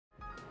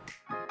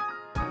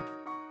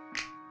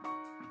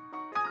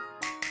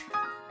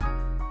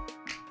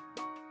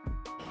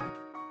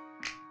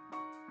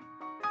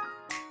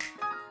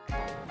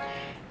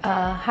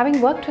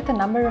Having worked with a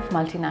number of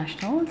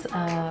multinationals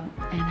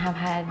and have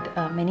had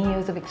many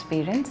years of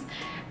experience,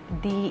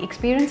 the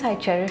experience I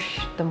cherish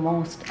the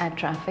most at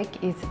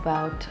Traffic is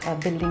about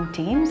building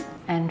teams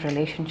and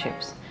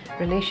relationships.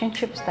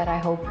 Relationships that I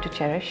hope to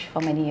cherish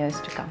for many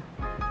years to come.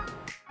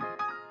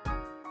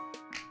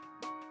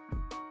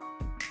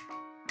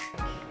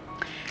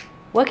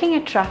 Working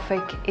at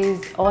Traffic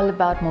is all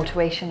about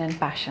motivation and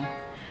passion.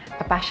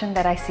 A passion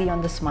that I see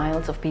on the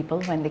smiles of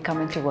people when they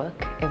come into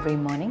work every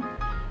morning.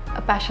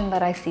 A passion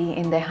that I see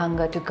in their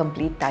hunger to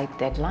complete tight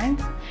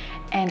deadlines,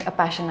 and a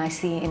passion I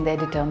see in their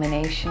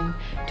determination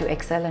to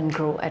excel and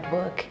grow at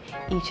work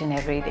each and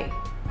every day.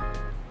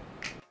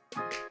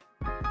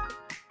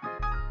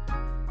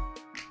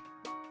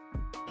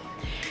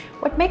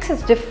 What makes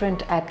us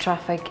different at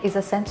Traffic is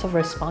a sense of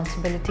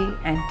responsibility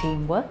and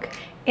teamwork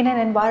in an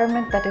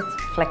environment that is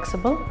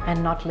flexible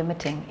and not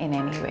limiting in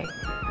any way.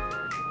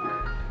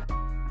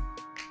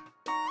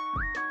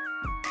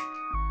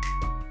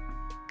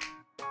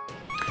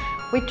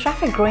 With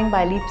Traffic growing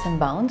by leaps and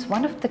bounds,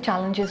 one of the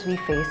challenges we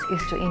face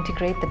is to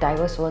integrate the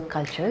diverse work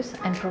cultures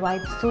and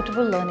provide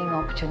suitable learning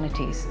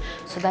opportunities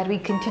so that we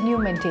continue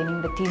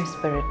maintaining the team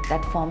spirit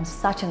that forms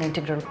such an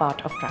integral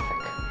part of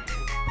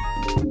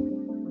Traffic.